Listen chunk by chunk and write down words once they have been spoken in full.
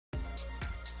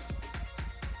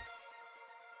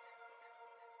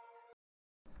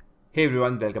Hey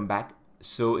everyone, welcome back.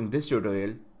 So in this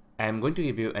tutorial, I am going to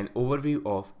give you an overview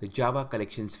of the Java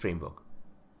Collections Framework.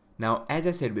 Now, as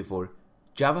I said before,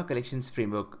 Java Collections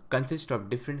Framework consists of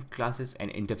different classes and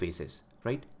interfaces,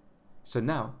 right? So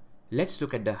now, let's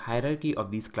look at the hierarchy of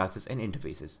these classes and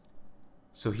interfaces.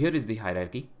 So here is the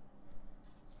hierarchy.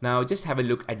 Now just have a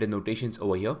look at the notations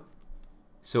over here.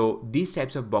 So these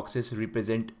types of boxes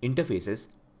represent interfaces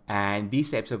and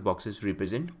these types of boxes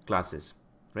represent classes,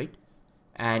 right?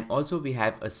 And also we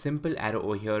have a simple arrow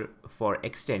over here for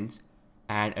extends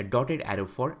and a dotted arrow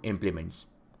for implements.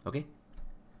 Okay.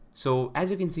 So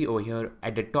as you can see over here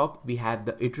at the top, we have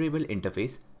the iterable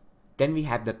interface. Then we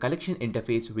have the collection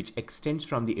interface, which extends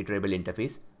from the iterable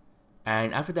interface.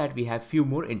 And after that, we have few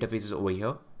more interfaces over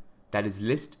here. That is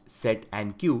list, set,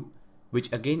 and queue,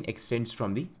 which again extends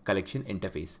from the collection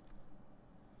interface.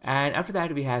 And after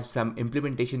that, we have some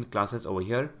implementation classes over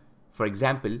here. For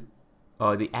example,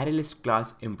 the ArrayList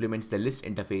class implements the list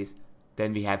interface.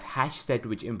 Then we have HashSet,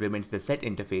 which implements the set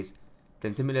interface.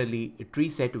 Then similarly, a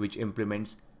TreeSet, which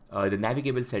implements the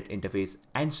navigable set interface,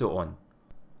 and so on.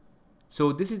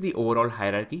 So this is the overall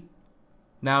hierarchy.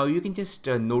 Now you can just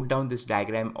note down this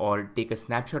diagram or take a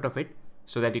snapshot of it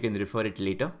so that you can refer it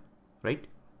later, right?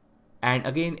 And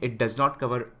again, it does not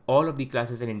cover all of the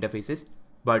classes and interfaces,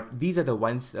 but these are the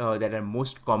ones that are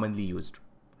most commonly used,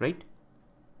 right?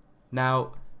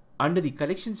 Now, under the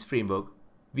collections framework,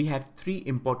 we have three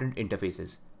important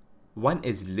interfaces. One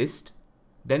is list,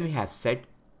 then we have set,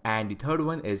 and the third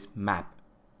one is map.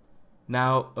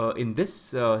 Now, in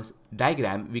this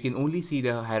diagram, we can only see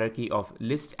the hierarchy of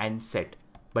list and set,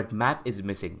 but map is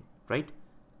missing, right?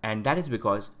 And that is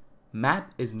because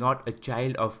map is not a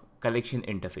child of collection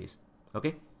interface,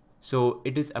 okay? So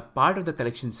it is a part of the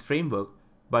collections framework,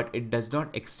 but it does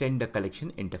not extend the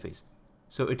collection interface.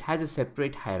 So it has a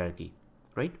separate hierarchy,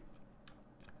 right?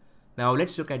 Now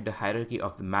let's look at the hierarchy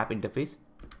of the map interface.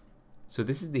 So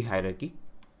this is the hierarchy.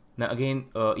 Now again,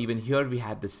 even here we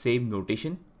have the same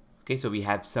notation. Okay, so we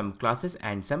have some classes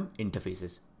and some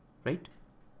interfaces, right?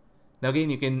 Now again,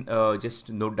 you can just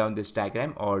note down this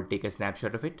diagram or take a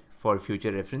snapshot of it for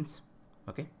future reference.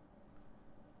 Okay.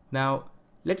 Now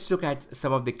let's look at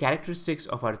some of the characteristics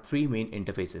of our three main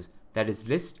interfaces, that is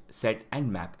list, set,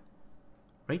 and map,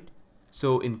 right?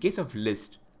 So in case of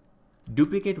list,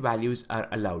 duplicate values are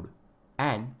allowed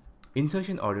and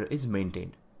insertion order is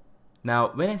maintained.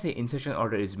 Now, when I say insertion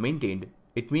order is maintained,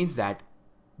 it means that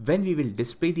when we will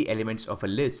display the elements of a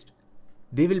list,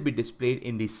 they will be displayed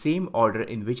in the same order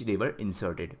in which they were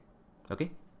inserted.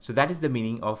 Okay, so that is the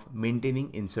meaning of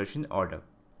maintaining insertion order.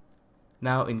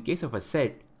 Now, in case of a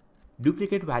set,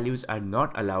 duplicate values are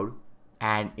not allowed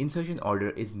and insertion order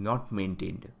is not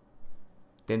maintained.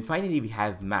 Then finally, we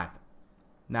have map.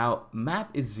 Now, map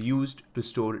is used to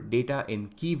store data in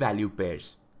key value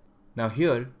pairs. Now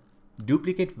here,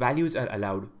 duplicate values are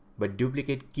allowed, but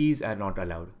duplicate keys are not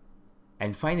allowed.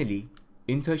 And finally,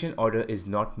 insertion order is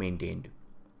not maintained.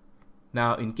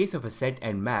 Now, in case of a set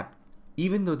and map,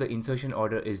 even though the insertion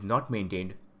order is not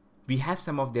maintained, we have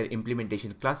some of their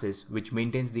implementation classes which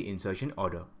maintains the insertion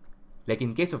order. Like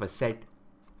in case of a set,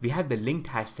 we have the linked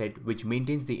hash set which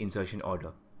maintains the insertion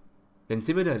order. Then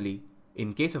similarly,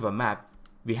 in case of a map,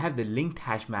 we have the linked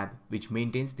hash map which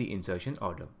maintains the insertion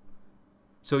order.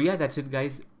 So yeah, that's it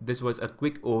guys. This was a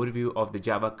quick overview of the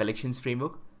Java collections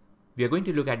framework. We are going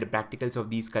to look at the practicals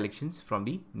of these collections from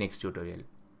the next tutorial.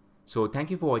 So thank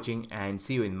you for watching and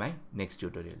see you in my next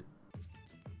tutorial.